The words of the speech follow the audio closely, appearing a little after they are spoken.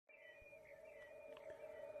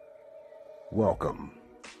Welcome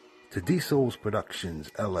to D-Souls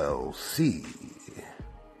Productions, LLC.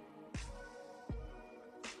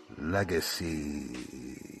 Legacy.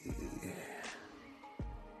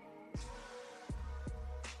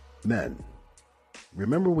 Men,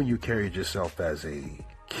 remember when you carried yourself as a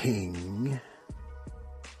king?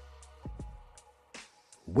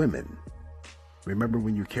 Women, remember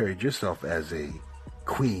when you carried yourself as a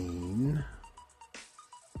queen?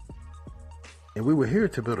 And we were here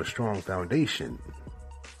to build a strong foundation,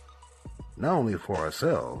 not only for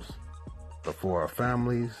ourselves, but for our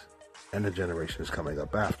families and the generations coming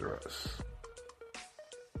up after us.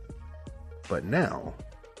 But now,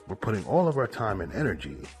 we're putting all of our time and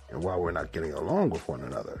energy in why we're not getting along with one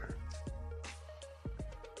another.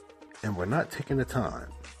 And we're not taking the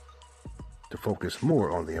time to focus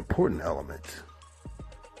more on the important element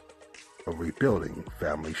of rebuilding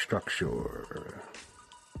family structure.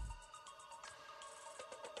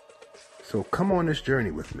 So come on this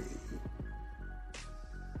journey with me,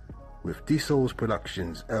 with D-Souls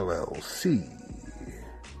Productions, LLC,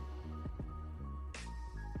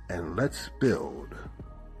 and let's build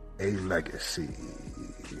a legacy.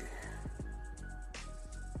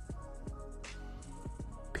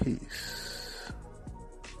 Peace.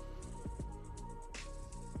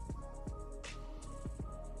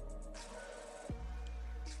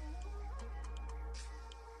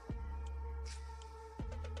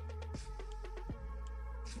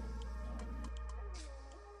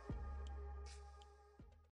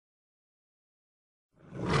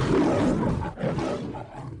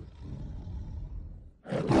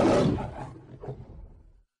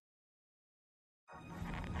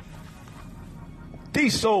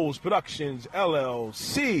 D-Souls Productions,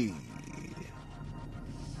 LLC.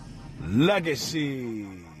 Legacy.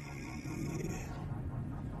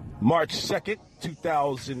 March 2nd,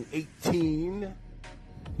 2018.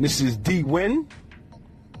 This is D-Win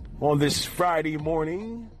on this Friday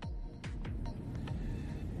morning.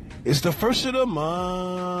 It's the first of the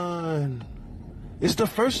month. It's the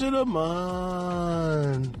first of the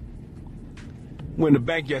month. Went to the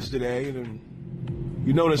bank yesterday, and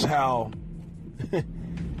you notice how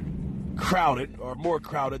crowded, or more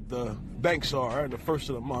crowded, the banks are in the first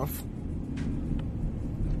of the month.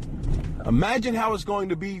 Imagine how it's going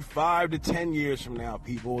to be 5 to 10 years from now,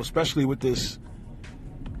 people, especially with this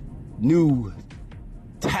new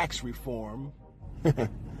tax reform.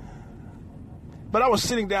 But I was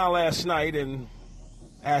sitting down last night and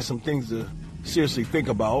had some things to seriously think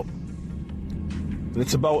about. And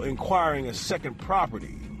it's about acquiring a second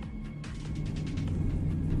property.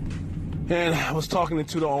 And I was talking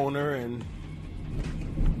to the owner, and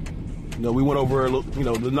we went over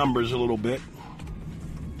the numbers a little bit.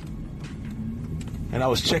 And I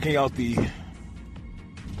was checking out the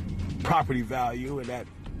property value in that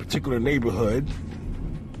particular neighborhood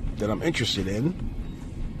that I'm interested in.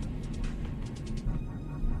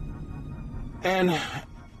 And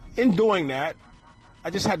in doing that,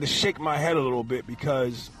 I just had to shake my head a little bit,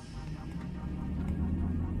 because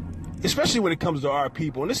especially when it comes to our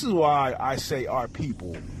people, and this is why I say our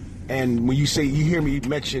people, and when you hear me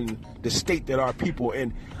mention the state that our people,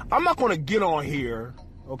 and I'm not going to get on here,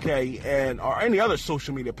 okay, or any other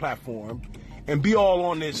social media platform, and be all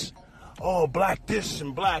on this, black this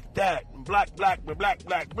and black that, and black,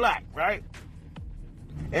 right?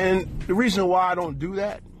 And the reason why I don't do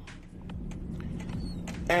that,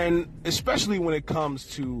 and especially when it comes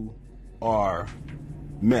to our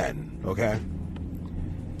men, okay?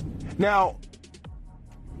 Now,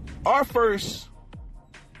 our first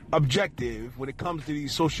objective when it comes to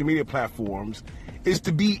these social media platforms is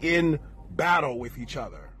to be in battle with each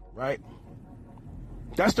other, right?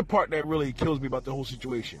 That's the part that really kills me about the whole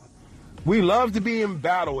situation. We love to be in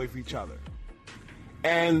battle with each other.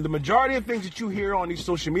 And the majority of things that you hear on these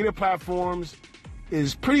social media platforms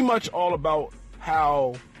is pretty much all about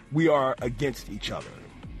how we are against each other.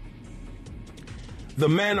 The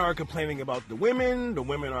men are complaining about the women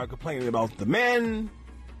are complaining about the men.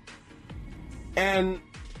 And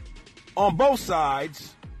on both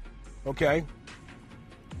sides, okay,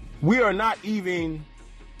 we are not even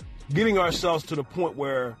getting ourselves to the point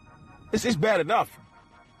where it's bad enough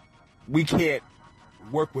we can't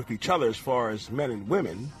work with each other as far as men and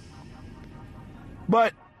women.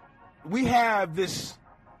 But we have this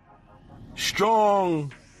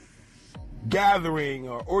strong gathering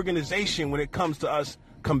or organization when it comes to us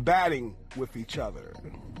combating with each other.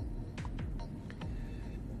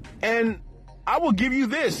 And I will give you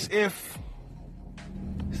this: if,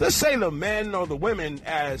 let's say, the men or the women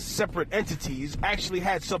as separate entities actually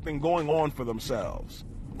had something going on for themselves,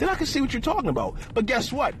 then I can see what you're talking about. But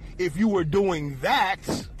guess what? If you were doing that,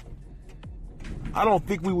 I don't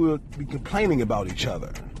think we would be complaining about each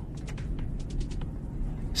other.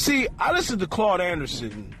 See, I listen to Claude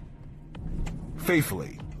Anderson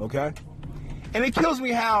faithfully, okay? And it kills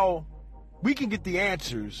me how we can get the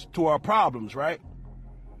answers to our problems, right?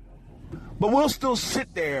 But we'll still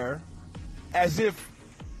sit there as if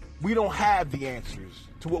we don't have the answers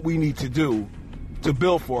to what we need to do to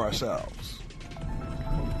build for ourselves.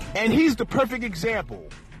 And he's the perfect example.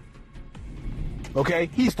 Okay?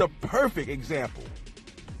 He's the perfect example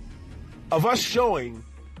of us showing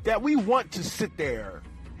that we want to sit there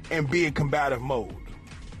and be in combative mode.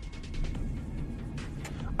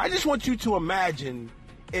 I just want you to imagine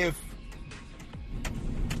if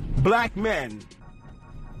black men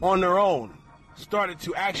on their own started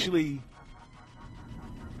to actually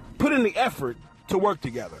put in the effort to work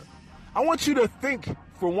together. I want you to think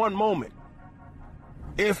for one moment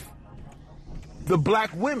if the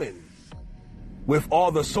black women, with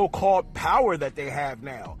all the so-called power that they have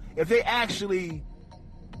now, if they actually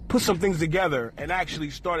put some things together and actually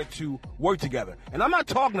started to work together. And I'm not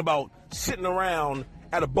talking about sitting around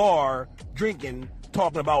at a bar drinking,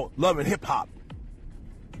 talking about love and hip hop.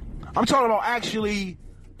 I'm talking about actually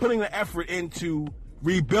putting the effort into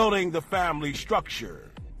rebuilding the family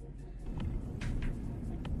structure.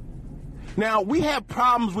 Now, we have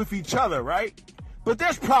problems with each other, right? But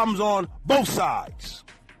there's problems on both sides.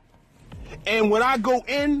 And when I go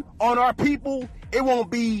in on our people, it won't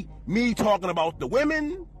be me talking about the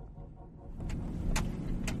women.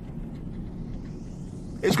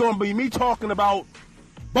 It's going to be me talking about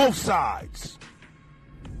both sides.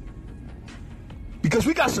 Because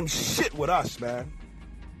we got some shit with us, man.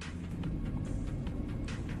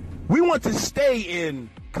 We want to stay in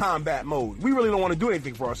combat mode. We really don't want to do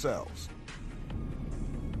anything for ourselves.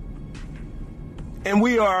 And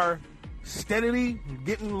we are steadily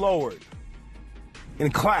getting lowered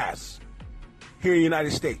in class here in the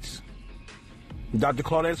United States. Dr.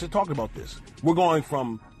 Claude Anderson talked about this. We're going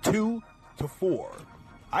from 2 to 4.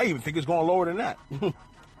 I even think it's going lower than that.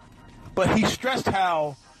 But he stressed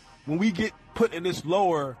how when we get put in this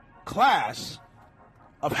lower class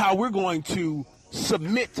of how we're going to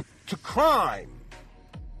submit to crime.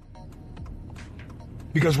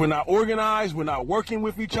 Because we're not organized, we're not working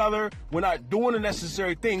with each other, we're not doing the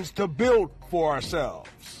necessary things to build for ourselves.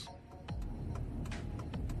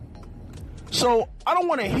 So I don't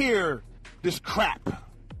want to hear this crap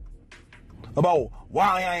about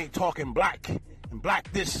why I ain't talking black and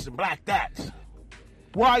black this and black that.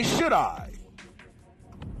 Why should I?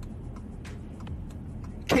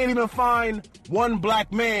 Can't even find one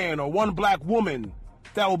black man or one black woman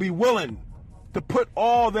that will be willing to put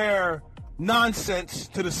all their nonsense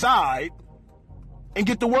to the side and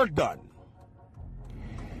get the work done.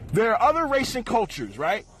 There are other race and cultures,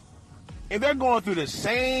 right? And they're going through the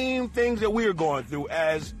same things that we're going through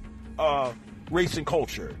as race and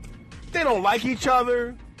culture. They don't like each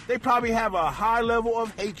other. They probably have a high level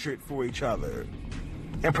of hatred for each other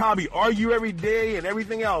and probably argue every day and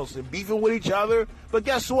everything else and beefing with each other. But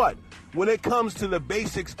guess what? When it comes to the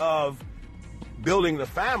basics of building the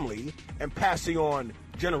family and passing on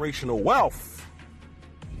generational wealth,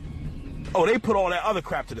 oh, they put all that other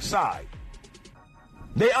crap to the side.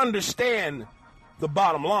 They understand the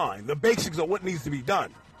bottom line, the basics of what needs to be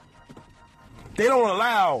done. They don't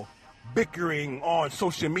allow bickering on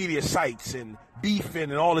social media sites and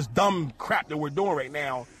beefing and all this dumb crap that we're doing right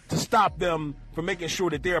now to stop them from making sure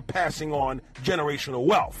that they're passing on generational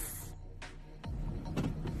wealth.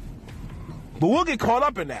 But we'll get caught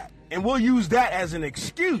up in that, and we'll use that as an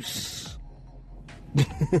excuse.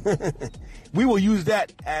 We will use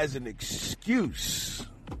that as an excuse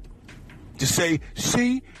to say,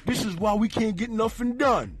 see, this is why we can't get nothing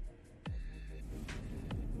done.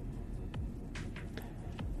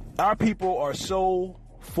 Our people are so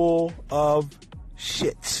full of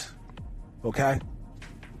shit, okay?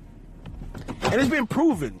 And it's been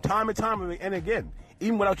proven time and time and again,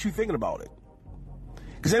 even without you thinking about it.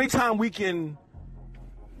 Because anytime we can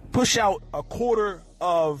push out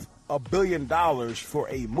 $250 million for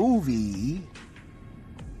a movie,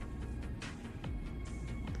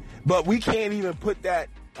 but we can't even put that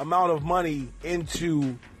amount of money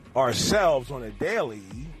into ourselves on a daily.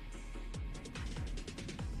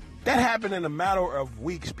 That happened in a matter of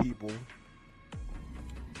weeks, people.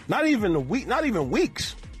 Not even a week, not even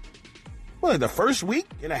weeks. Well, the first week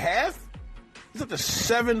and a half? It's up to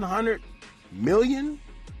 $700 million?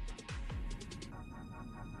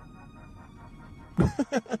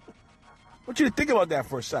 I want you to think about that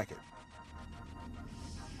for a second.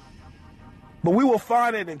 But we will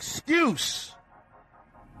find an excuse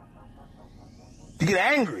to get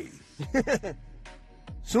angry.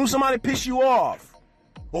 Soon as somebody pisses you off,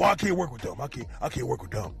 Oh, I can't work with them. I can't work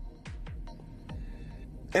with them.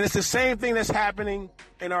 And it's the same thing that's happening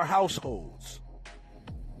in our households.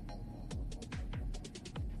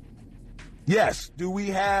 Yes, do we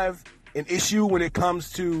have an issue when it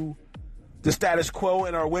comes to the status quo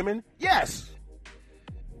in our women? Yes.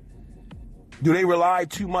 Do they rely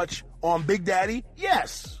too much on Big Daddy?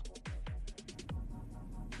 Yes.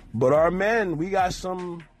 But our men, we got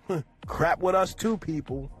some crap with us too,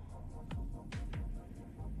 people.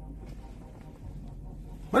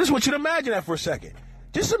 I just want you to imagine that for a second.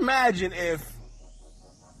 Just imagine if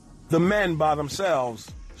the men by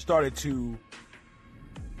themselves started to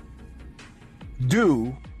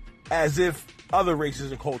do as if other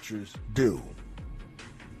races and cultures do.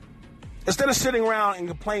 Instead of sitting around and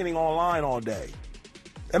complaining online all day.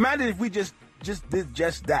 Imagine if we just did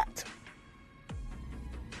just that.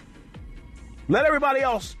 Let everybody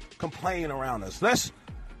else complain around us.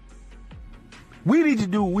 We need to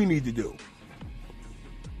do what we need to do.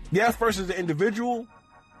 Yes, first as an individual,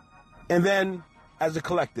 and then as a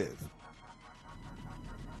collective.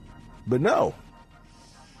 But no.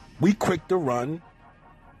 We are quick to run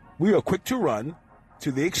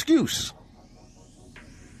to the excuse.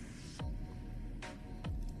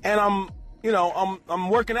 And I'm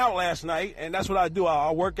working out last night, and that's what I do.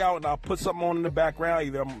 I'll work out and I'll put something on in the background.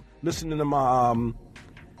 Either I'm listening to my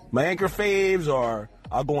Anchor faves, or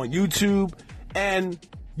I'll go on YouTube. And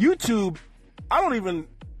YouTube, I don't even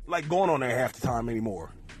like going on there half the time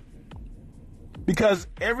anymore. Because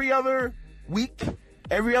every other week,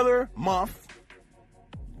 every other month,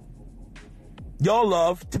 y'all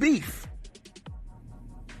love to beef.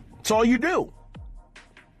 It's all you do.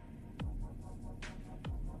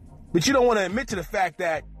 But you don't want to admit to the fact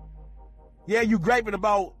that, yeah, you griping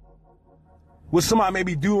about what somebody may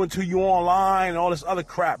be doing to you online and all this other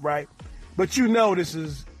crap, right? But you know this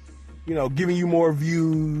is, giving you more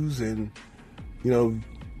views and,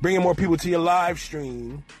 bringing more people to your live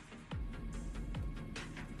stream.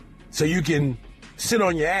 So you can sit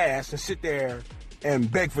on your ass and sit there and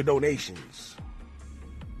beg for donations.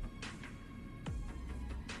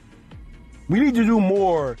 We need to do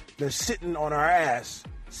more than sitting on our ass,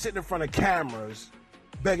 sitting in front of cameras,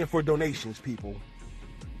 begging for donations, people.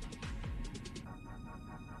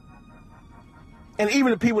 And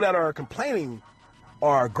even the people that are complaining,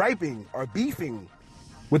 are griping, are beefing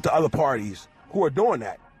with the other parties who are doing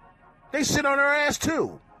that, they sit on their ass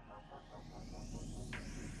too.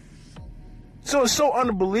 So it's so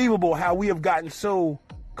unbelievable how we have gotten so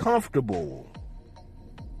comfortable.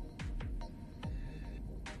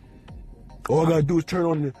 All I gotta do is turn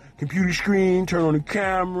on the computer screen, turn on the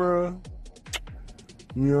camera,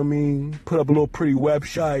 you know what I mean? Put up a little pretty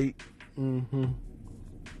website.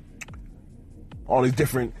 All these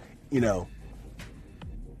different,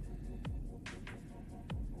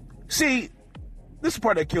 See, this is the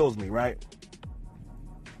part that kills me, right?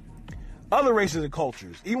 Other races and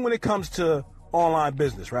cultures, even when it comes to online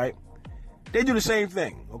business, right? They do the same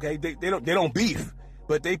thing, okay? They don't beef,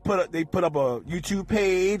 but they put up a YouTube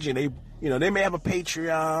page, and they may have a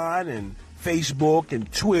Patreon and Facebook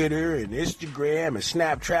and Twitter and Instagram and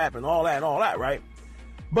Snapchat and all that, right?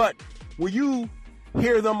 But when you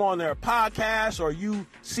hear them on their podcasts or you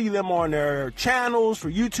see them on their channels for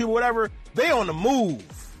YouTube or whatever, they on the move.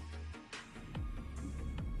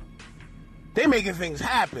 They making things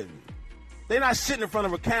happen. They're not sitting in front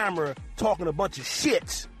of a camera talking a bunch of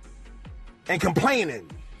shit and complaining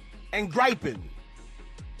and griping.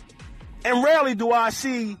 And rarely do I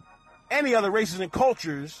see any other races and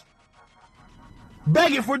cultures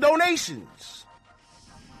begging for donations.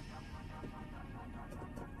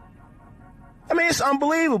 I mean, it's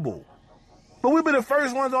unbelievable. But we've been the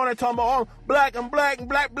first ones on there talking about, oh, black and black and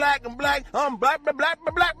black, black and black, black, black, black,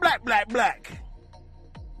 black, black, black, black.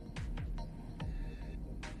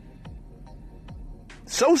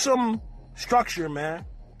 Show some structure, man.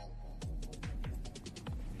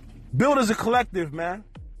 Build as a collective, man.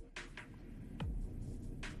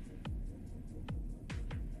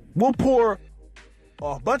 We'll pour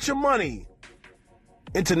a bunch of money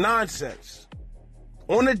into nonsense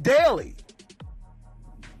on the daily.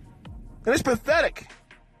 And it's pathetic.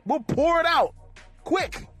 We'll pour it out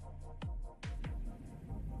quick.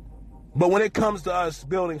 But when it comes to us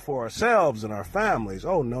building for ourselves and our families,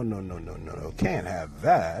 oh, no. Can't have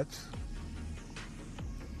that.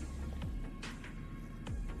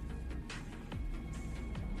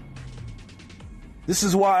 This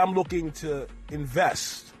is why I'm looking to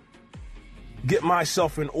invest, get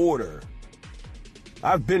myself in order.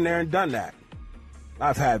 I've been there and done that.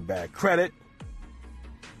 I've had bad credit.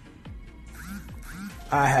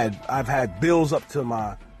 I've had bills up to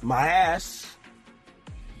my ass.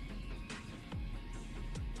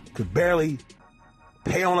 could barely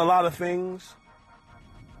pay on a lot of things.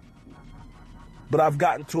 But I've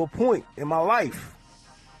gotten to a point in my life.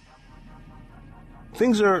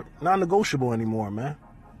 Things are non-negotiable anymore, man.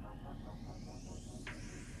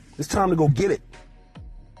 It's time to go get it.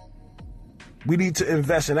 We need to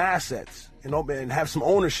invest in assets and have some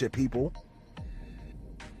ownership, people.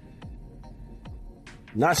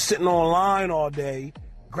 Not sitting online all day,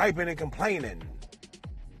 griping and complaining,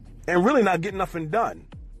 and really not getting nothing done.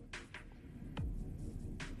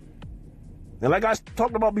 And like I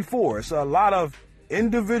talked about before, it's a lot of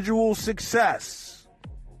individual success.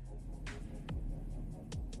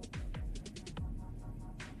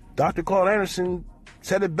 Dr. Claude Anderson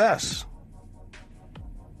said it best.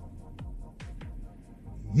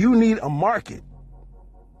 You need a market.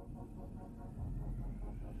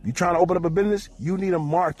 You trying to open up a business? You need a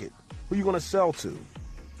market. Who are you going to sell to?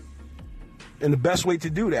 And the best way to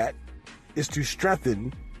do that is to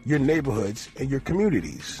strengthen your neighborhoods and your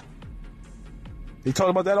communities. He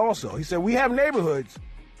talked about that also. He said, we have neighborhoods,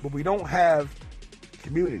 but we don't have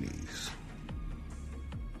communities.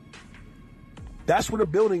 That's where the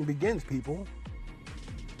building begins, people.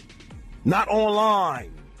 Not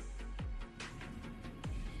online.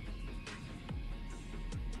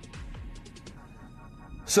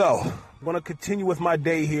 So, I'm going to continue with my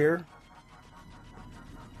day here.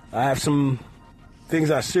 I have some things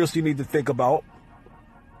I seriously need to think about.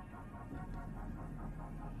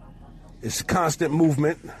 It's constant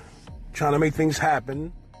movement, trying to make things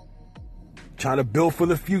happen, trying to build for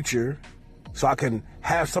the future so I can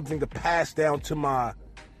have something to pass down to my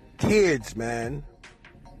kids, man.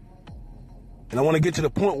 And I want to get to the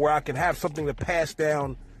point where I can have something to pass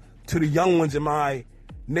down to the young ones in my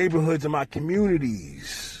neighborhoods and my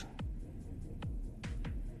communities.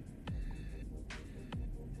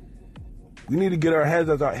 We need to get our heads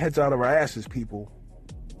out of our asses, people.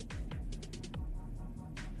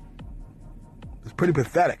 It's pretty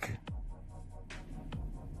pathetic.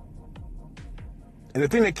 And the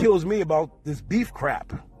thing that kills me about this beef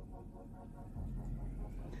crap.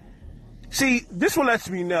 See, this one lets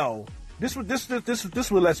me know. This one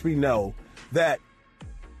lets me know that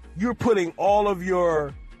you're putting all of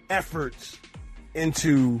your efforts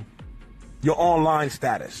into your online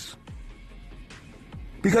status.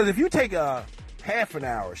 Because if you take a half an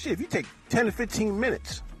hour, if you take 10 to 15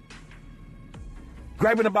 minutes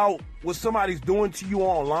griping about what somebody's doing to you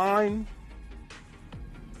online,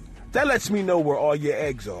 that lets me know where all your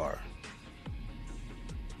eggs are.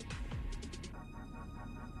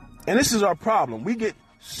 And this is our problem. We get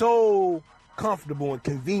so comfortable and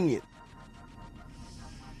convenient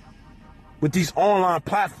with these online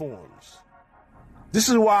platforms. This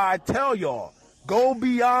is why I tell y'all, go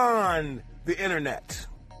beyond the internet.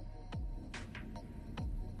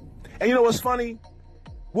 And you know what's funny?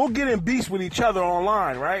 We'll get in beefs with each other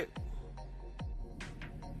online, right?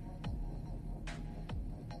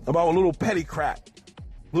 About a little petty crap,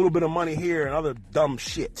 a little bit of money here and other dumb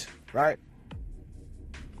shit, right?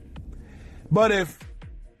 But if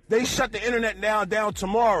they shut the internet down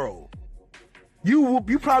tomorrow, you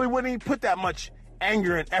probably wouldn't even put that much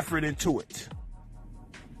anger and effort into it.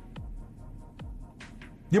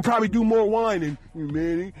 You'll probably do more whining.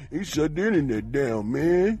 Man, he shut the internet down,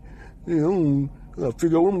 man. You know, I gotta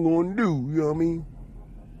figure out what I'm going to do, you know what I mean?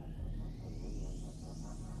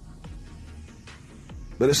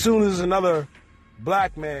 But as soon as another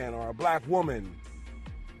black man or a black woman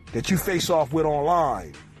that you face off with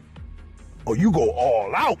online, or you go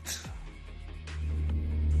all out.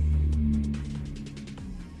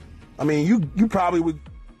 I mean, you probably would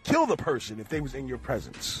kill the person if they was in your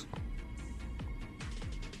presence.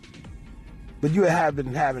 But you have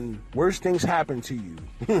been having worse things happen to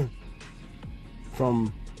you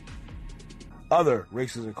from other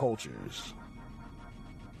races and cultures.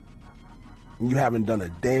 And you haven't done a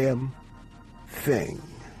damn thing.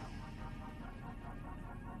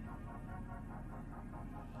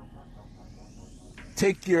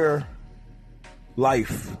 Take your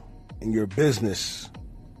life and your business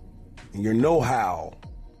and your know-how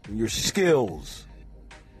and your skills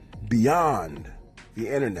beyond the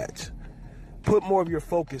internet. Put more of your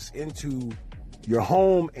focus into your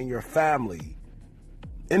home and your family.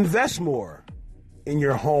 Invest more in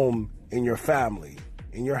your home and your family,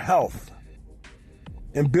 in your health,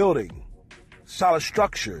 in building solid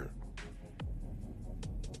structure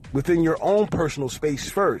within your own personal space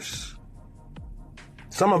first.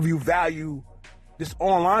 Some of you value this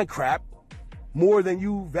online crap more than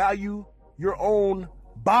you value your own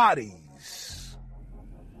bodies.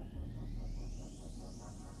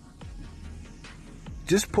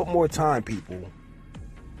 Just put more time, people,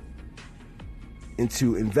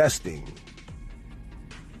 into investing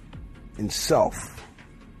in self,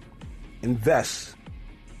 invest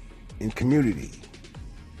in community,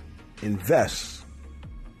 invest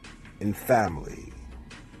in family.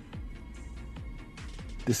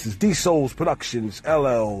 This is D-Souls Productions,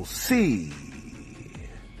 LLC.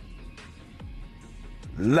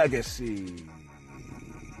 Legacy.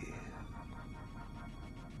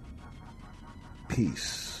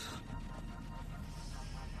 Peace.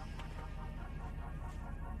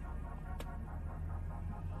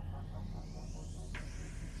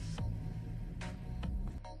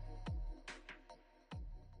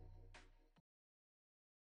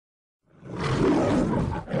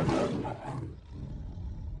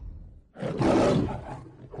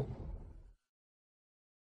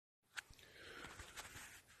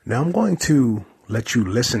 Now I'm going to let you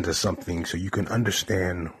listen to something so you can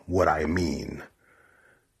understand what I mean.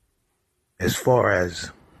 As far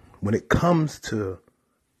as when it comes to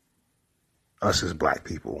us as black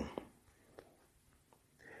people,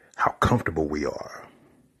 how comfortable we are.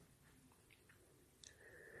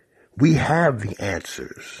 We have the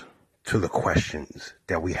answers to the questions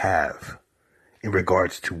that we have in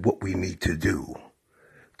regards to what we need to do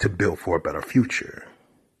to build for a better future.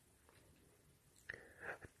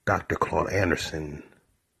 Dr. Claude Anderson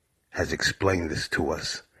has explained this to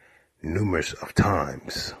us numerous of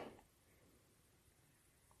times,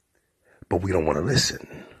 but we don't want to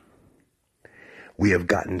listen. We have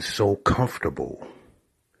gotten so comfortable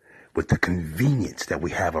with the convenience that we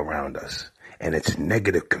have around us, and it's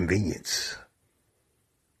negative convenience,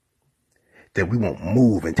 that we won't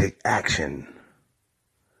move and take action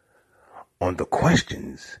on the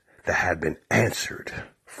questions that have been answered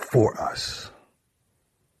for us.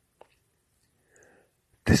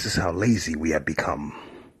 This is how lazy we have become.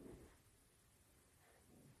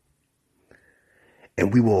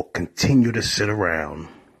 And we will continue to sit around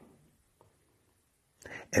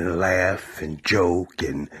and laugh and joke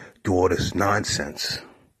and do all this nonsense,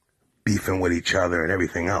 beefing with each other and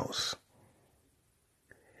everything else,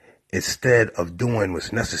 instead of doing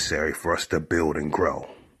what's necessary for us to build and grow.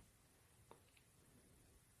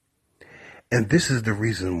 And this is the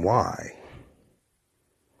reason why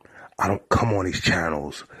I don't come on these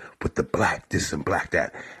channels with the black this and black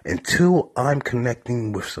that until I'm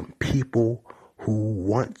connecting with some people who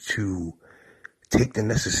want to take the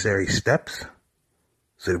necessary steps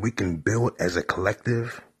so that we can build as a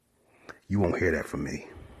collective. You won't hear that from me,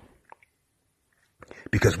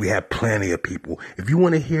 because we have plenty of people. If you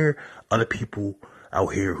want to hear other people out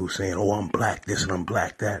here who saying, oh, I'm black this and I'm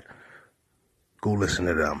black that, go listen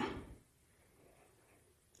to them.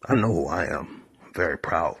 I know who I am. I'm very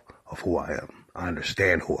proud of who I am. I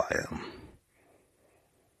understand who I am.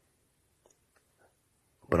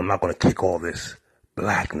 But I'm not going to take all this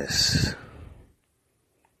blackness.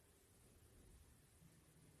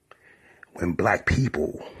 When black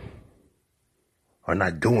people are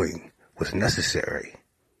not doing what's necessary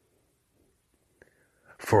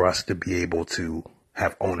for us to be able to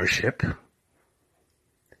have ownership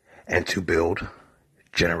and to build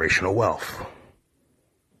generational wealth.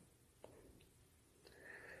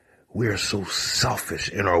 We are so selfish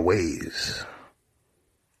in our ways.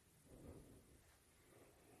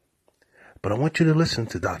 But I want you to listen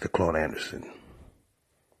to Dr. Claude Anderson.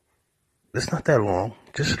 It's not that long.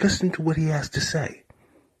 Just listen to what he has to say.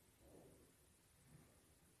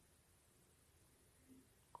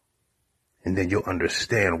 And then you'll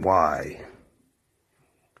understand why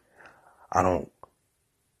I don't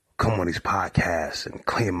come on these podcasts and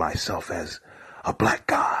claim myself as a black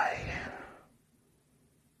guy.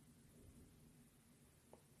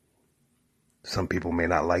 Some people may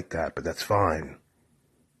not like that, but that's fine.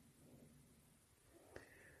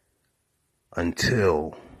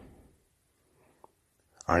 Until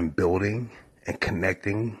I'm building and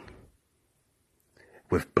connecting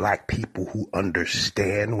with black people who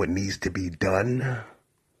understand what needs to be done,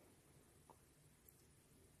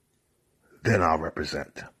 then I'll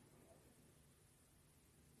represent.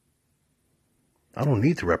 I don't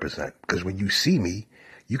need to represent, because when you see me,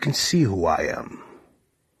 you can see who I am.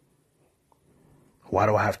 Why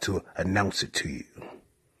do I have to announce it to you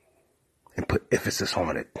and put emphasis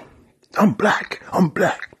on it? I'm black. I'm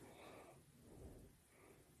black.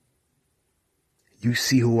 You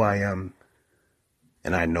see who I am,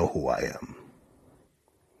 and I know who I am.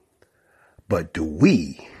 But do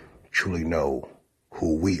we truly know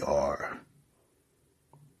who we are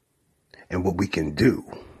and what we can do?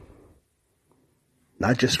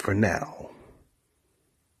 Not just for now,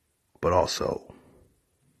 but also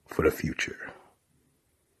for the future.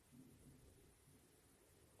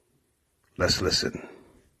 Let's listen.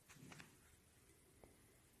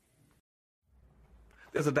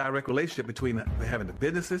 There's a direct relationship between having the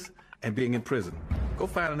businesses and being in prison. Go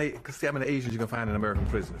find see how many Asians you can find in American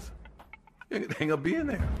prisons. They ain't gonna be in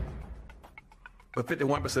there. But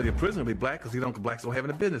 51% of your prisoners will be black because blacks don't have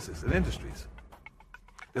any businesses and industries.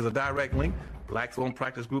 There's a direct link. Blacks won't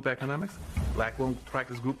practice group economics. Blacks won't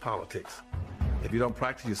practice group politics. If you don't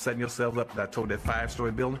practice, you're setting yourself up. I told that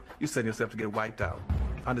 5-story building, you're setting yourself to get wiped out.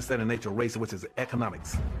 Understand the nature of race, which is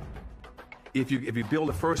economics. If you build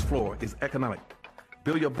the first floor, it's economic.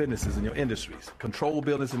 Build your businesses and your industries. Control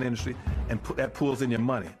business and industry, and that pulls in your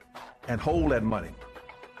money, and hold that money,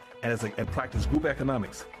 and practice group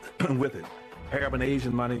economics with it. Arab and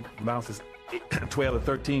Asian money bounces 12 to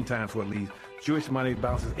 13 times what it leaves. Jewish money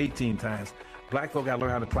bounces 18 times. Black folk got to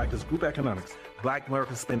learn how to practice group economics. Black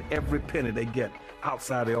Americans spend every penny they get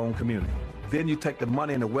outside their own community. Then you take the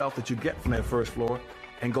money and the wealth that you get from that first floor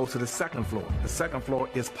and go to the second floor. The second floor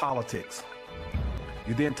is politics.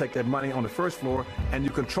 You then take that money on the first floor and you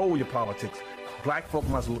control your politics. Black folk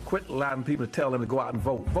must quit allowing people to tell them to go out and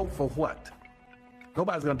vote. Vote for what?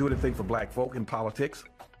 Nobody's going to do anything for black folk in politics.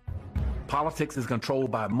 Politics is controlled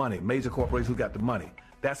by money. Major corporations who got the money.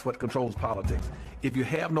 That's what controls politics. If you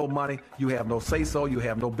have no money, you have no say-so, you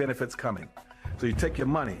have no benefits coming. So you take your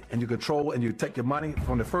money and you control, and you take your money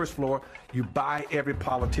from the first floor, you buy every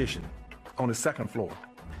politician on the second floor.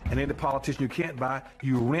 And any politician you can't buy,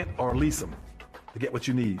 you rent or lease them to get what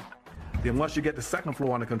you need. Then once you get the second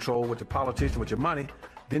floor under control with the politician, with your money,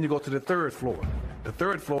 then you go to the third floor. The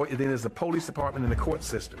third floor then is the police department and the court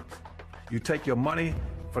system. You take your money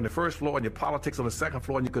from the first floor and your politics on the second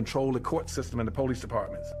floor, and you control the court system and the police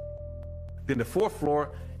departments. Then the fourth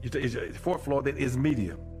floor, then is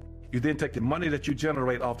media. You then take the money that you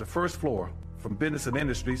generate off the first floor from business and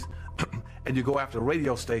industries, and you go after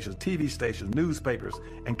radio stations, TV stations, newspapers,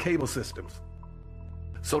 and cable systems,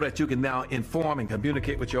 so that you can now inform and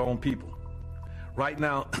communicate with your own people. Right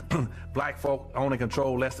now, black folk own and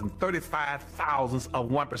control less than 35 thousandths of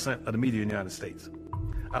 1% of the media in the United States.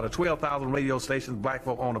 Out of 12,000 radio stations, black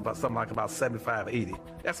folk own about 75, 80.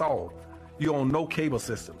 That's all. You own no cable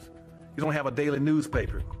systems. You don't have a daily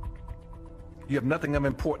newspaper. You have nothing of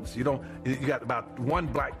importance. You got about one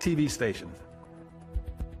black TV station.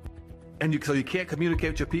 And so you can't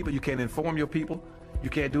communicate with your people. You can't inform your people. You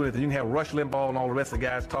can't do anything. You can have Rush Limbaugh and all the rest of the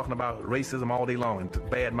guys talking about racism all day long and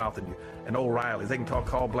bad-mouthing you. And O'Reilly's. They can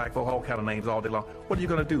call black folk all kind of names all day long. What are you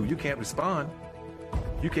going to do? You can't respond.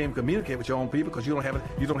 You can't communicate with your own people because you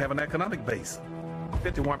don't have an economic base.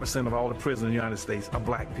 51% of all the prisoners in the United States are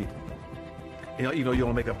black people. Even though you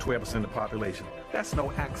only make up 12% of the population. That's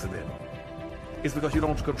no accident. It's because you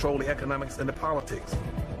don't control the economics and the politics.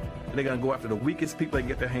 And they're going to go after the weakest people they can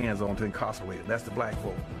get their hands on to incarcerate them. That's the black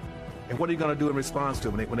folk. And what are you going to do in response to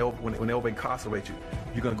them when they over incarcerate you?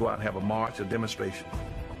 You're going to go out and have a march, a demonstration.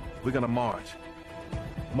 We're going to march.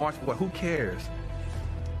 March for what? Who cares?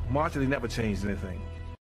 Marching, they never changed anything.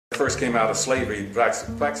 First came out of slavery,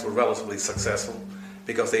 blacks were relatively successful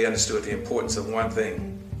because they understood the importance of one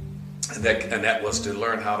thing, and that was to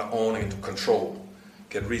learn how to own and to control,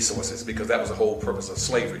 get resources, because that was the whole purpose of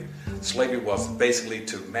slavery. Slavery was basically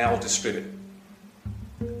to maldistribute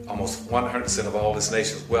almost 100% of all this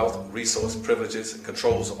nation's wealth, resource, privileges, and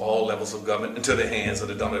controls of all levels of government into the hands of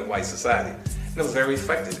the dominant white society. And it was very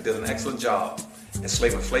effective. It did an excellent job. And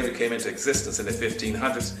slavery came into existence in the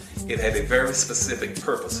 1500s. It had a very specific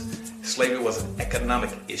purpose. Slavery was an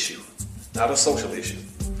economic issue, not a social issue.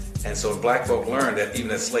 And so black folk learned that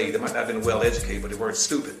even as slaves, they might not have been well educated, but they weren't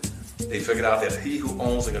stupid. They figured out that he who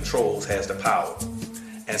owns and controls has the power.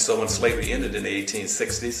 And so when slavery ended in the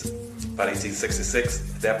 1860s, about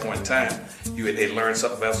 1866, at that point in time, they learned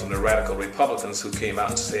something else from the radical Republicans who came out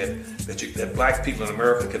and said that black people in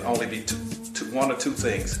America can only be one or two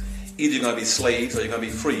things. Either you're going to be slaves or you're going to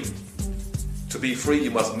be free. To be free,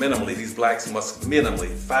 you must minimally, these blacks must minimally,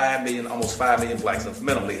 5 million, almost 5 million blacks must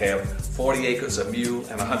minimally have 40 acres, a mule,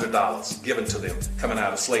 and $100 given to them coming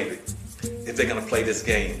out of slavery if they're going to play this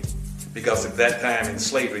game. Because at that time in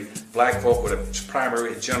slavery, black folk were the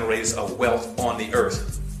primary generators of wealth on the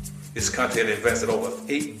earth. This country had invested over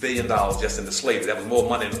 $8 billion just into slavery. That was more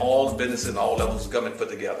money than all the businesses and all levels of government put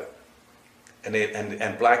together.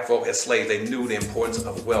 And black folk as slaves, they knew the importance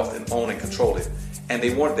of wealth and owning and controlling. And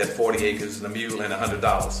they wanted that 40 acres and a mule and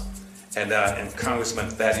 $100. And Congressman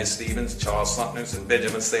Thaddeus Stevens, Charles Sumner, and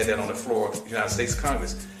Benjamin said that on the floor of the United States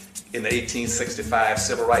Congress in the 1865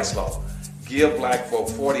 Civil Rights Law. Give black folk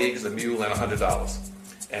 40 acres, a mule, and $100.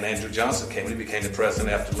 And Andrew Johnson came when he became the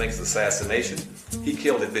president after Lincoln's assassination. He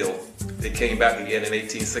killed the bill. They came back again in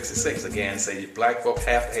 1866 again and said black folk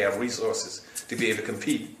have to have resources to be able to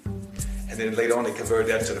compete. And then later on they converted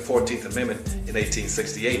that to the 14th Amendment in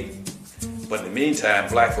 1868. But in the meantime,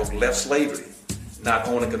 black folk left slavery, not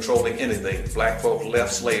owning and controlling anything. Black folk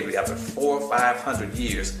left slavery after 400 or 500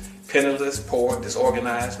 years, penniless, poor,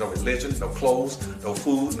 disorganized, no religion, no clothes, no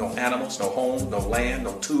food, no animals, no home, no land,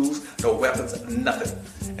 no tools, no weapons, nothing.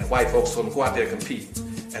 And white folks told them, go out there and compete.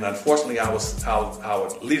 And unfortunately, our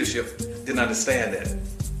leadership didn't understand that.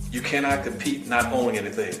 You cannot compete not owning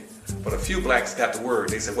anything. But a few blacks got the word.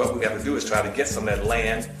 They said, what we got to do is try to get some of that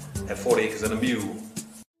land at 40 acres and a mule.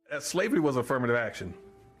 Slavery was affirmative action.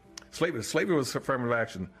 Slavery was affirmative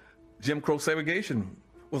action. Jim Crow segregation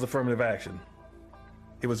was affirmative action.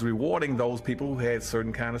 It was rewarding those people who had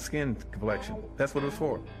certain kind of skin complexion. That's what it was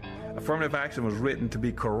for. Affirmative action was written to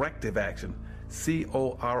be corrective action. C-O-R-R-E-C-T-I-V-E,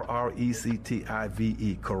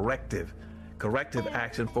 corrective. Corrective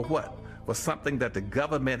action for what? For something that the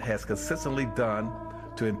government has consistently done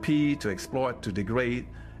to impede, to exploit, to degrade,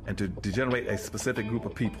 and to degenerate a specific group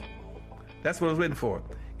of people. That's what it was written for.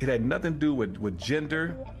 It had nothing to do with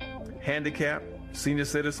gender, handicap, senior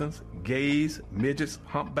citizens, gays, midgets,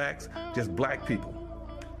 humpbacks, just black people.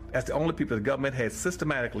 That's the only people the government had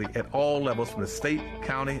systematically at all levels, from the state,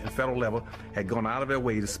 county, and federal level, had gone out of their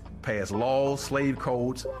way to pass laws, slave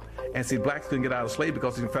codes, and see, blacks couldn't get out of slavery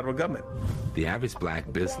because of the federal government. The average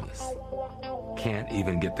black business can't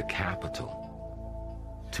even get the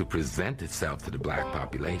capital to present itself to the black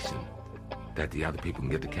population that the other people can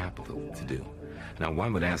get the capital to do. Now,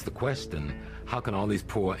 one would ask the question, how can all these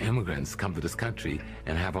poor immigrants come to this country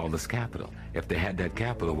and have all this capital? If they had that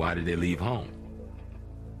capital, why did they leave home?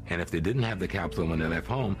 And if they didn't have the capital when they left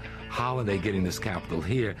home, how are they getting this capital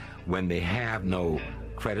here when they have no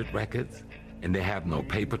credit records and they have no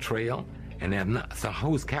paper trail and they have not? So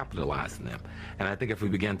who's capitalizing them? And I think if we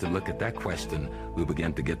begin to look at that question, we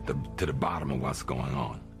begin to get to the bottom of what's going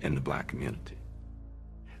on in the black community.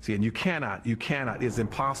 See, and you cannot, it's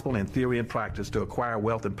impossible in theory and practice to acquire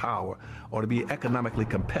wealth and power or to be economically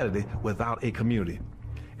competitive without a community.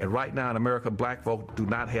 And right now in America, black folk do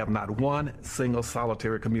not have not one single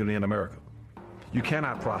solitary community in America. You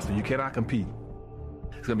cannot prosper, you cannot compete.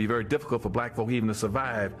 It's going to be very difficult for black folk even to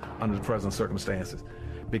survive under the present circumstances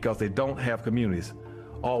because they don't have communities.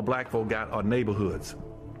 All black folk got are neighborhoods.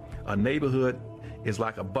 A neighborhood is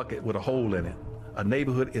like a bucket with a hole in it. A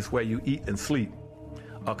neighborhood is where you eat and sleep.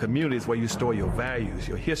 A community is where you store your values,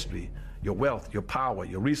 your history, your wealth, your power,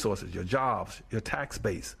 your resources, your jobs, your tax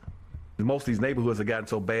base. Most of these neighborhoods have gotten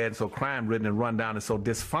so bad and so crime-ridden and run down and so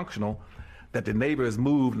dysfunctional that the neighbor has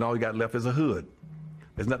moved and all you got left is a hood.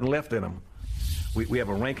 There's nothing left in them. We have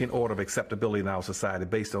a ranking order of acceptability in our society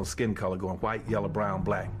based on skin color, going white, yellow, brown,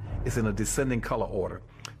 black. It's in a descending color order,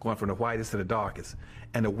 going from the whitest to the darkest.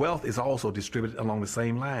 And the wealth is also distributed along the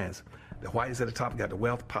same lines. The whitest at the top got the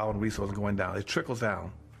wealth, power, and resources going down. It trickles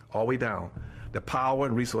down, all the way down. The power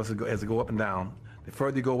and resources go, as they go up and down. The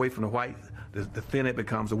further you go away from the white, the thinner it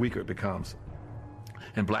becomes, the weaker it becomes.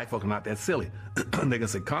 And black folk are not that silly. They can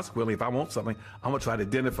say, consequently, if I want something, I'm gonna try to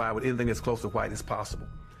identify with anything as close to white as possible.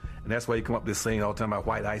 And that's why you come up with this saying all the time about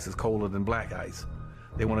white ice is colder than black ice.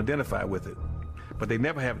 They want to identify with it. But they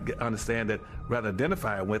never understand that rather than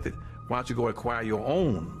identify with it, why don't you go acquire your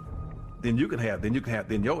own? Then your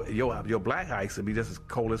black ice will be just as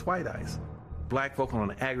cold as white ice. Black folk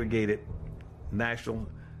on an aggregated national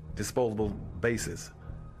disposable basis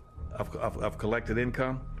of collected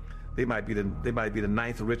income, they might be the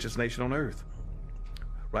ninth richest nation on earth.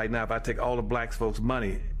 Right now, if I take all the black folks'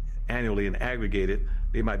 money annually and aggregate it,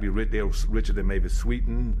 they might be they're richer than maybe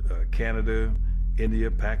Sweden, Canada,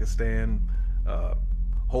 India, Pakistan,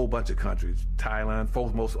 whole bunch of countries, Thailand,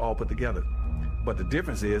 folks most all put together. But the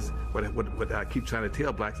difference is, what I keep trying to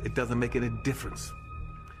tell blacks, it doesn't make any difference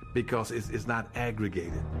because it's not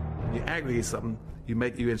aggregated. When you aggregate something,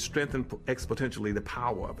 you strengthen exponentially the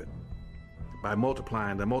power of it by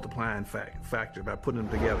multiplying the multiplying factor, by putting them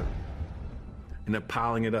together and then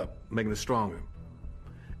piling it up, making it stronger.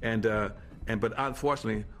 But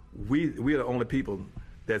unfortunately, we are the only people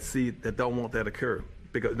that don't want that to occur.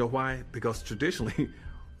 Because you know why? Because traditionally,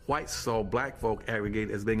 whites saw black folk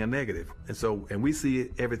aggregate as being a negative, and we see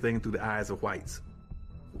everything through the eyes of whites.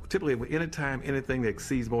 Typically, anytime anything that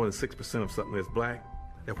exceeds more than 6% of something that's black,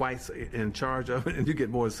 that whites are in charge of it, and you get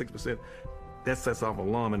more than 6%, that sets off an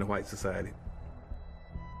alarm in the white society.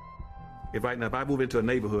 If I move into a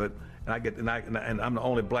neighborhood and I'm the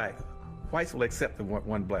only black, whites will accept the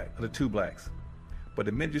one black or the two blacks. But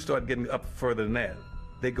the minute you start getting up further than that,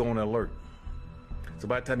 they go on alert. So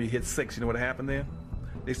by the time you hit 6, you know what happened then?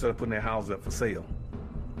 They start putting their houses up for sale.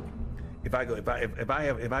 If I go in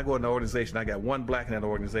an organization, I got one black in that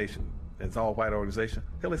organization, it's all white organization,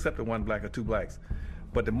 they'll accept the one black or two blacks.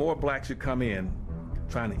 But the more blacks you come in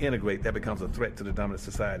trying to integrate, that becomes a threat to the dominant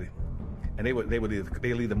society. and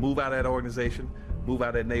they'll either move out of that organization, move out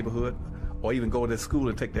of that neighborhood, or even go to school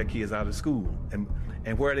and take their kids out of school.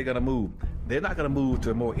 And where are they going to move? They're not going to move to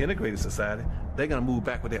a more integrated society. They're going to move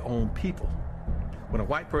back with their own people. When a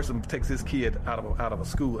white person takes his kid out of a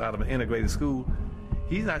school, out of an integrated school,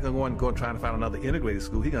 he's not going to go and try to find another integrated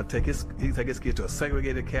school. He's going to take his kid to a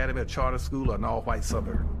segregated academy, a charter school, or an all-white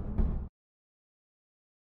suburb.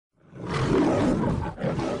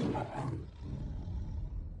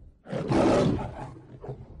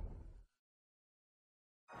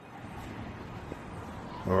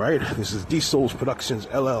 All right, this is D-Souls Productions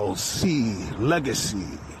LLC Legacy,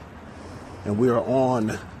 and we are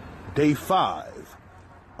on day 5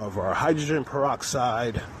 of our hydrogen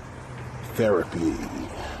peroxide therapy.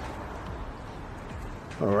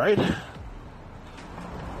 All right,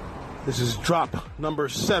 this is drop number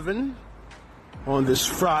 7 on this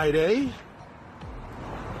Friday.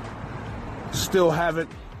 Still haven't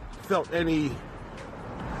felt any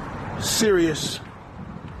serious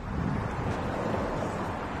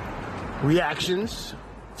reactions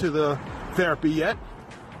to the therapy yet.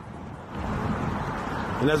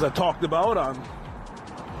 And as I talked about, I'm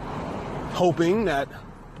hoping that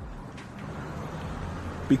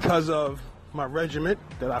because of my regimen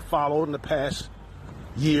that I followed in the past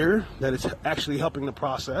year, that it's actually helping the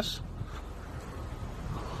process.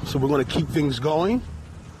 So we're going to keep things going.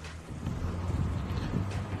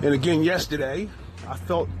 And again, yesterday, I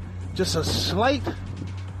felt just a slight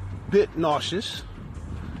bit nauseous.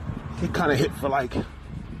 It kind of hit for like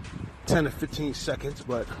 10 to 15 seconds,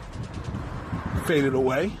 but faded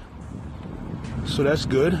away. So that's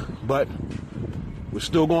good, but we're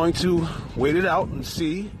still going to wait it out and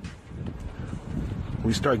see.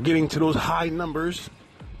 We start getting to those high numbers.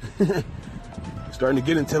 Starting to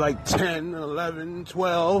get into like 10, 11,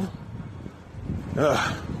 12.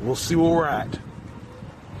 We'll see where we're at.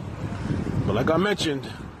 But like I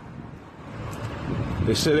mentioned,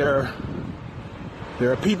 they say there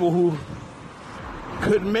are people who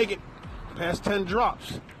couldn't make it past 10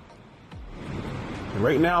 drops. And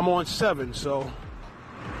right now I'm on 7, so,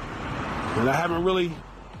 and I haven't really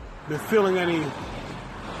been feeling any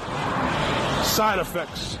side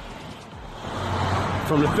effects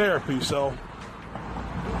from the therapy, so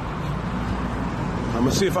I'm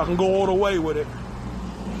gonna see if I can go all the way with it.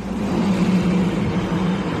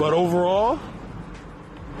 But overall,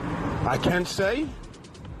 I can say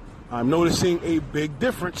I'm noticing a big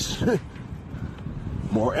difference.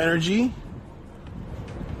 More energy,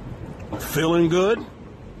 feeling good.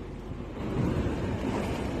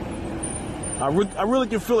 I really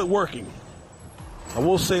can feel it working. I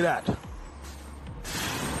will say that.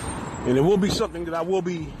 And it will be something that I will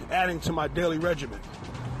be adding to my daily regimen,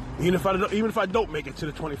 even if I don't make it to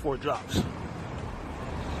the 24 drops.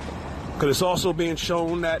 Because it's also being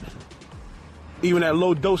shown that even at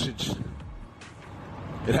low dosage,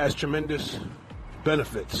 it has tremendous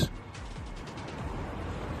benefits.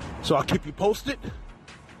 So I'll keep you posted.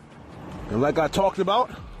 And like I talked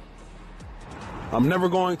about, I'm never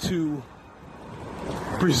going to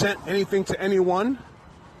present anything to anyone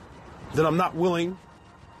that I'm not willing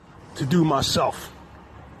to do myself.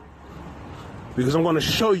 Because I'm going to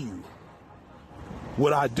show you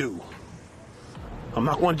what I do. I'm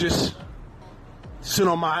not going to just sit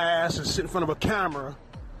on my ass and sit in front of a camera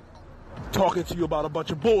talking to you about a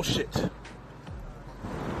bunch of bullshit.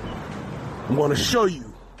 I'm going to show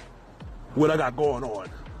you what I got going on.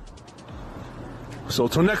 So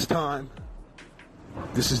till next time,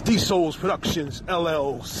 this is D-Souls Productions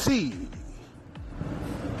LLC.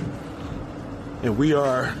 And we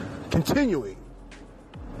are continuing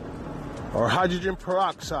our hydrogen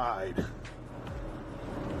peroxide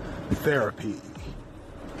therapy.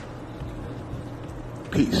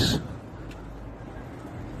 Peace.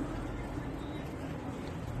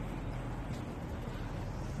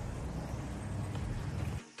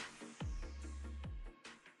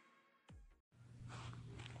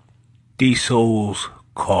 D-Souls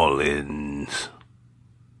Call-ins.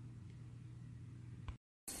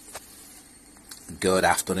 Good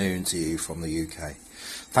afternoon to you from the UK.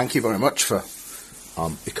 Thank you very much for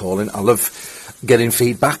your calling. I love getting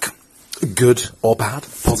feedback, good or bad,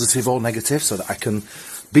 positive or negative, so that I can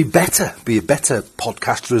be a better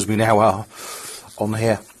podcaster as we now are on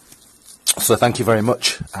here. So thank you very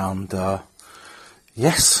much. And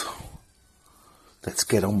yes, let's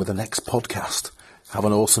get on with the next podcast. Have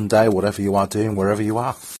an awesome day, whatever you are doing, wherever you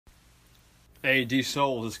are. Hey,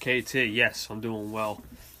 D-Souls, it's KT. Yes, I'm doing well.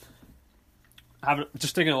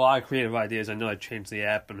 Just thinking a lot of creative ideas. I know I changed the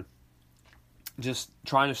app and just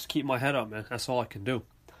trying to keep my head up, man. That's all I can do.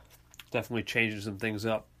 Definitely changing some things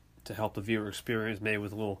up to help the viewer experience, maybe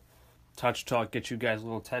with a little Touch Talk, get you guys a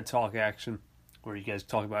little TED Talk action where you guys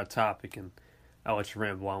talk about a topic and I'll let you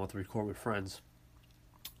ramble on with Record with Friends.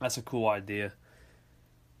 That's a cool idea.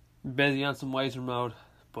 Busy on some laser mode,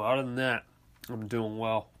 but other than that, I'm doing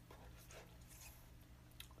well.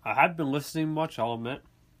 I haven't been listening much, I'll admit,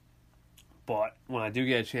 but when I do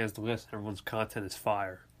get a chance to listen, everyone's content is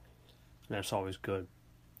fire, and that's always good.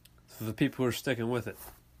 For the people who are sticking with it,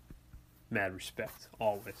 mad respect,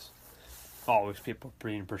 always. Always people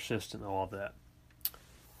being persistent, all of that.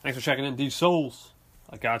 Thanks for checking in, D Souls.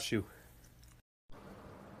 I got you.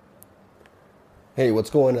 Hey, what's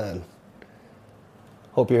going on?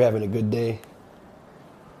 Hope you're having a good day.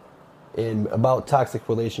 And about toxic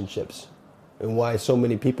relationships and why so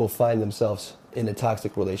many people find themselves in a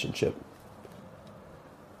toxic relationship.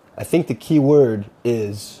 I think the key word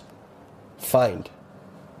is find,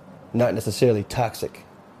 not necessarily toxic.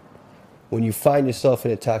 When you find yourself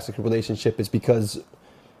in a toxic relationship, it's because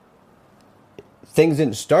things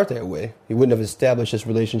didn't start that way. You wouldn't have established this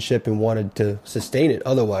relationship and wanted to sustain it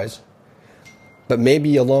otherwise. But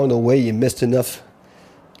maybe along the way you missed enough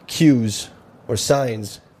cues or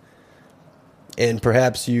signs, and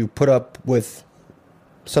perhaps you put up with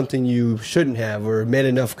something you shouldn't have or made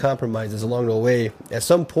enough compromises along the way. At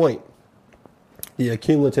some point, the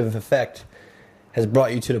accumulative effect has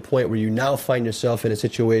brought you to the point where you now find yourself in a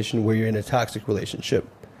situation where you're in a toxic relationship.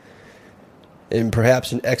 And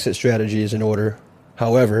perhaps an exit strategy is in order.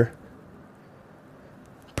 However,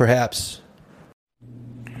 perhaps...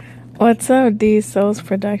 What's up, D's Souls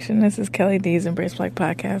Production? This is Kelly D's Embrace Black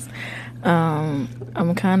Podcast.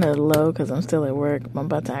 I'm kind of low because I'm still at work. I'm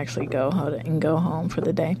about to actually go home for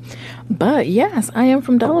the day. But yes, I am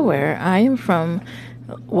from Delaware. I am from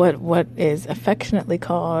what is affectionately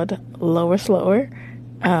called Lower Slower,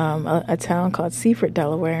 a town called Seaford,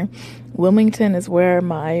 Delaware. Wilmington is where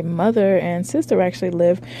my mother and sister actually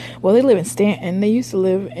live. Well, they live in Stanton. They used to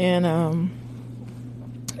live in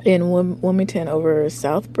Wilmington over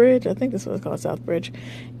Southbridge. I think this was called Southbridge.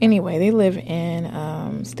 Anyway, they live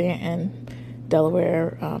in Stanton,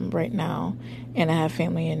 Delaware right now. And I have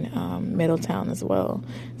family in Middletown as well.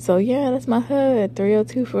 So, yeah, that's my hood.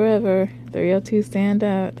 302 forever. 302 stand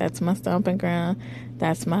up. That's my stomping ground.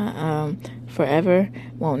 That's my forever.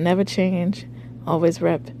 Won't never change. Always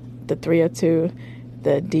rep the 302,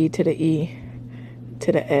 the D to the E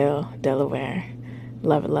to the L, Delaware.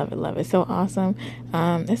 Love it, love it, love it. So awesome.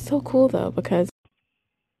 It's so cool, though, because...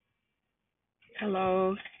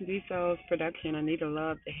 Hello, D-Souls Production. I need a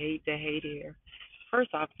love to hate here.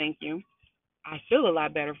 First off, thank you. I feel a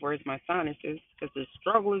lot better for my sinuses because the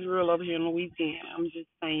struggle is real over here in Louisiana. I'm just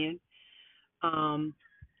saying.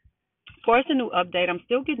 For us, a new update. I'm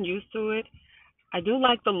still getting used to it. I do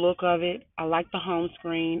like the look of it. I like the home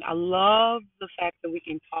screen. I love the fact that we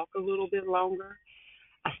can talk a little bit longer.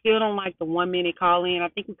 I still don't like the 1 minute call in. I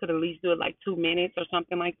think we could at least do it like 2 minutes or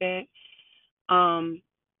something like that.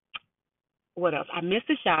 What else? I missed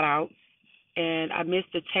the shout outs and I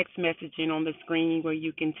missed the text messaging on the screen where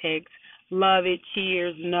you can text love it,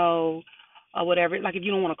 cheers, no, or whatever. Like if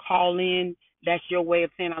you don't want to call in, that's your way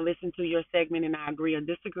of saying I listened to your segment and I agree or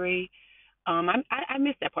disagree. I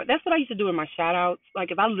missed that part. That's what I used to do in my shout outs.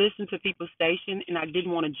 Like if I listened to people's station and I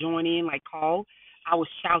didn't want to join in, like call, I would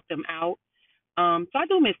shout them out. So I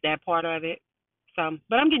do miss that part of it. So,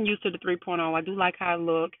 but I'm getting used to the 3.0. I do like how it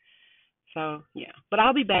look. So yeah, but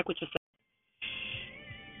I'll be back with your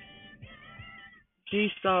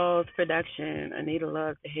G-Souls Production. I need a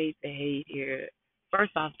love to hate here.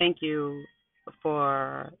 First off, thank you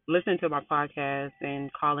for listening to my podcast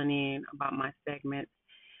and calling in about my segments.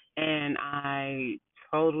 And I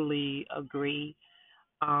totally agree.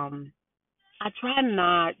 I try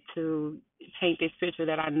not to paint this picture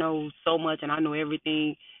that I know so much and I know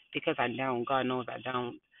everything because I don't. God knows I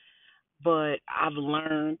don't. But I've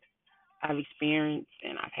learned, I've experienced,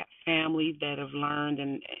 and I've had families that have learned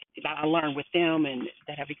and that I learned with them and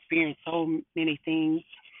that have experienced so many things.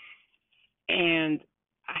 And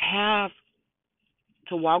I have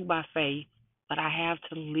to walk by faith, but I have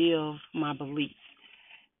to live my beliefs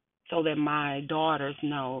so that my daughters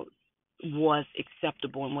know what's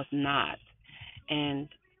acceptable and what's not. And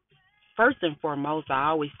first and foremost, I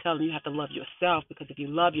always tell them you have to love yourself because if you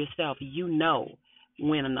love yourself, you know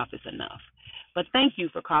when enough is enough. But thank you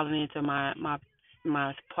for calling into my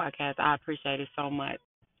podcast. I appreciate it so much.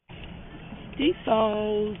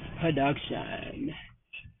 D-Souls Production,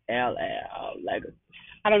 LL. Like,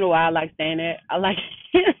 I don't know why I like saying that. I like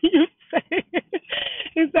hearing you say it.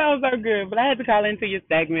 It sounds so good. But I had to call into your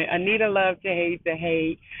segment. Anita love to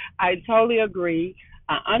hate. I totally agree.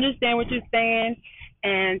 I understand what you're saying,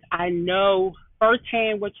 and I know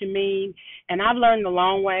firsthand what you mean. And I've learned the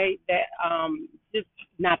long way that, just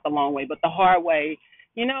not the long way, but the hard way.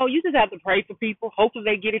 You know, you just have to pray for people. Hopefully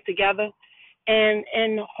they get it together.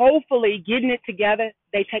 And hopefully getting it together,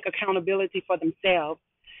 they take accountability for themselves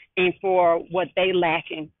and for what they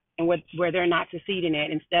lacking and where they're not succeeding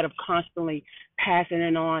at, instead of constantly passing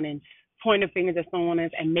it on and pointing fingers at someone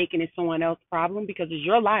else and making it someone else's problem, because it's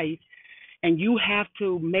your life and you have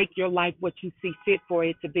to make your life what you see fit for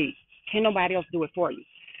it to be. Can't nobody else do it for you.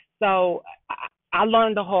 So I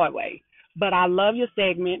learned the hard way, but I love your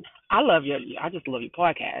segment. I just love your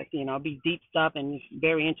podcast. You know, it'd be deep stuff and it's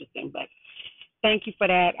very interesting, but thank you for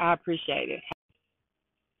that. I appreciate it.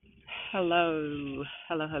 Hello.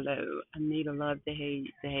 Anita Love the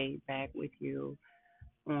Hate back with you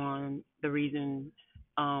on the reason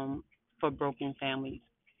for broken families.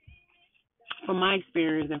 From my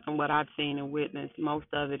experience and from what I've seen and witnessed, most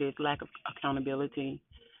of it is lack of accountability,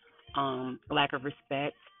 lack of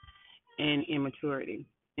respect, and immaturity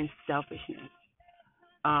and selfishness.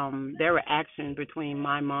 There were actions between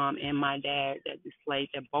my mom and my dad that displayed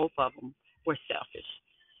that both of them were selfish.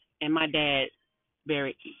 And my dad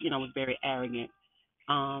was very arrogant.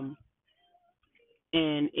 And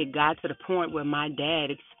it got to the point where my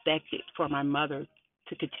dad expected for my mother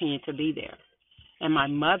to continue to be there. And my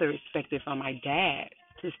mother expected for my dad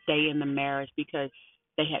to stay in the marriage because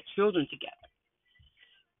they had children together.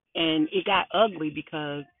 And it got ugly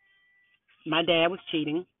because my dad was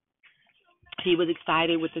cheating. He was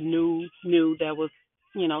excited with the new that was,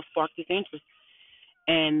 sparked his interest.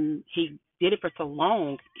 And he did it for so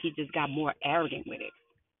long, he just got more arrogant with it.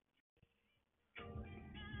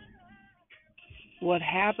 What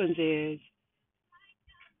happens is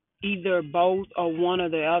either both or one or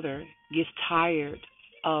the other gets tired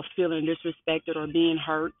of feeling disrespected or being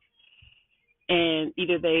hurt, and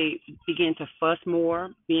either they begin to fuss more,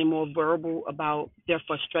 being more verbal about their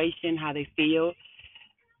frustration, how they feel.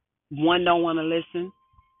 One don't want to listen,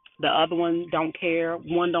 the other one don't care,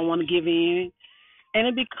 one don't want to give in, and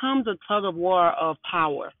it becomes a tug of war of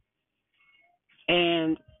power,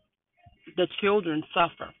 and the children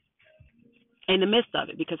suffer in the midst of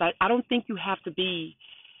it, because I don't think you have to be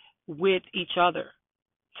with each other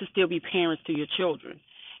to still be parents to your children.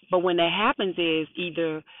 But when that happens is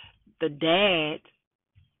either the dad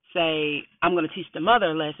say, I'm going to teach the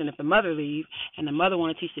mother a lesson if the mother leaves, and the mother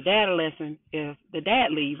want to teach the dad a lesson if the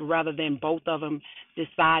dad leaves, rather than both of them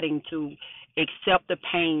deciding to accept the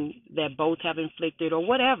pain that both have inflicted or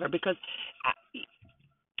whatever, because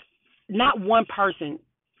not one person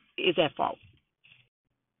is at fault.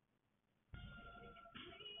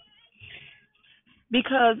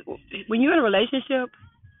 Because when you're in a relationship,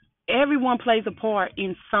 everyone plays a part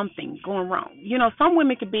in something going wrong. Some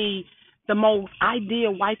women could be the most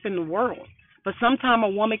ideal wife in the world, but sometimes a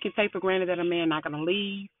woman can take for granted that a man not going to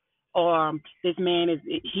leave, or this man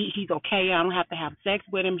he's okay. I don't have to have sex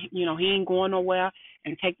with him. He ain't going nowhere,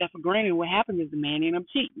 and take that for granted. What happens is the man ends up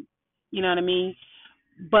cheating. You know what I mean?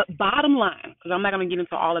 But bottom line, because I'm not going to get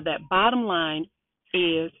into all of that. Bottom line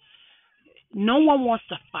is, no one wants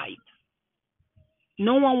to fight.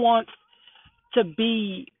 No one wants to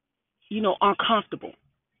be, uncomfortable.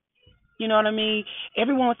 You know what I mean?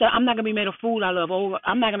 Everyone said, I'm not going to be made a fool out of, or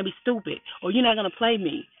I'm not going to be stupid, or you're not going to play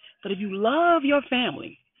me. But if you love your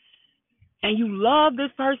family and you love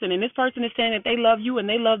this person, and this person is saying that they love you and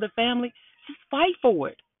they love the family, just fight for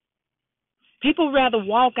it. People rather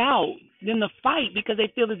walk out than to fight because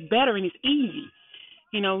they feel it's better and it's easy.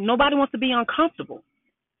 Nobody wants to be uncomfortable.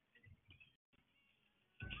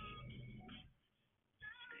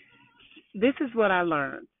 This is what I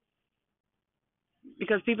learned.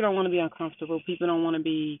 Because people don't want to be uncomfortable. People don't want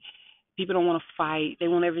to fight. They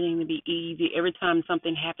want everything to be easy. Every time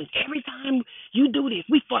something happens, every time you do this,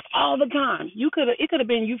 we fuss all the time. It could have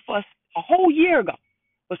been you fussed a whole year ago.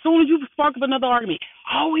 As soon as you spark up another argument,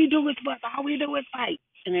 all we do is fuss, all we do is fight.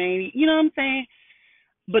 And then, you know what I'm saying?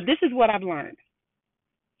 But this is what I've learned.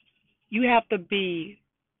 You have to be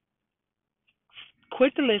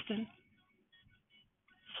quick to listen,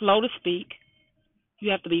 slow to speak. You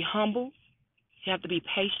have to be humble. You have to be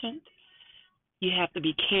patient. You have to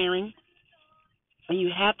be caring. And you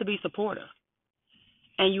have to be supportive.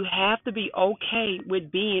 And you have to be okay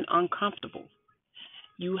with being uncomfortable.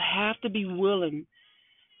 You have to be willing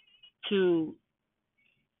to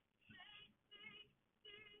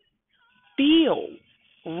feel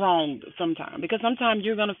wrong sometimes, because sometimes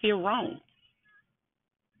you're going to feel wrong,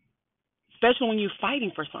 especially when you're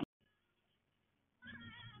fighting for something.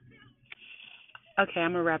 Okay,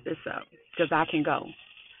 I'm going to wrap this up because I can go.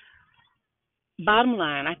 Bottom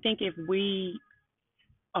line, I think if we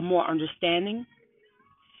are more understanding,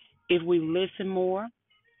 if we listen more,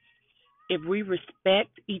 if we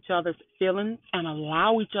respect each other's feelings and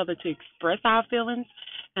allow each other to express our feelings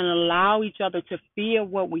and allow each other to feel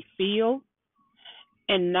what we feel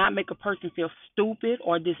and not make a person feel stupid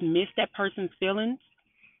or dismiss that person's feelings,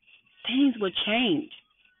 things would change.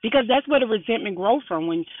 Because that's where the resentment grows from,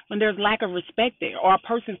 when there's lack of respect there, or a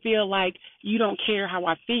person feel like you don't care how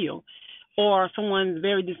I feel, or someone's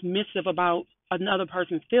very dismissive about another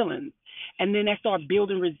person's feelings. And then they start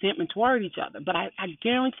building resentment toward each other. But I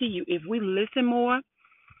guarantee you, if we listen more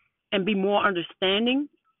and be more understanding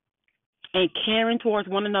and caring towards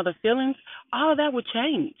one another's feelings, all that would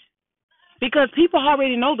change. Because people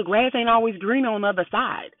already know the grass ain't always green on the other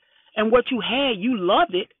side. And what you had, you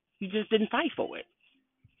loved it, you just didn't fight for it.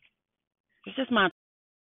 It's just my...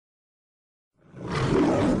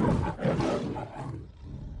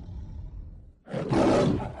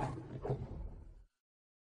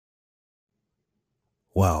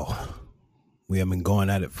 Wow, we have been going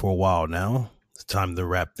at it for a while now. It's time to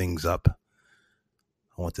wrap things up.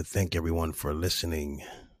 I want to thank everyone for listening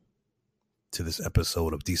to this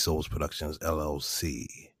episode of D-Souls Productions, LLC.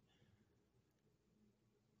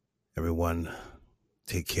 Everyone,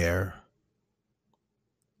 take care.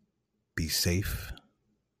 Be safe.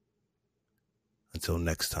 Until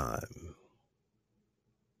next time,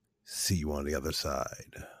 see you on the other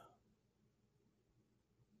side.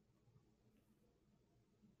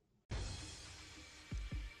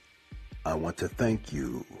 I want to thank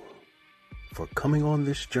you for coming on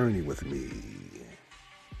this journey with me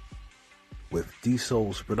with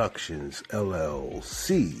D-Souls Productions,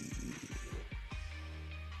 LLC.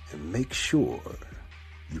 And make sure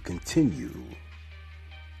you continue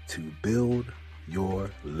to build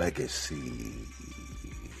your legacy.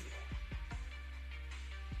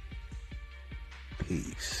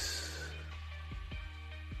 Peace.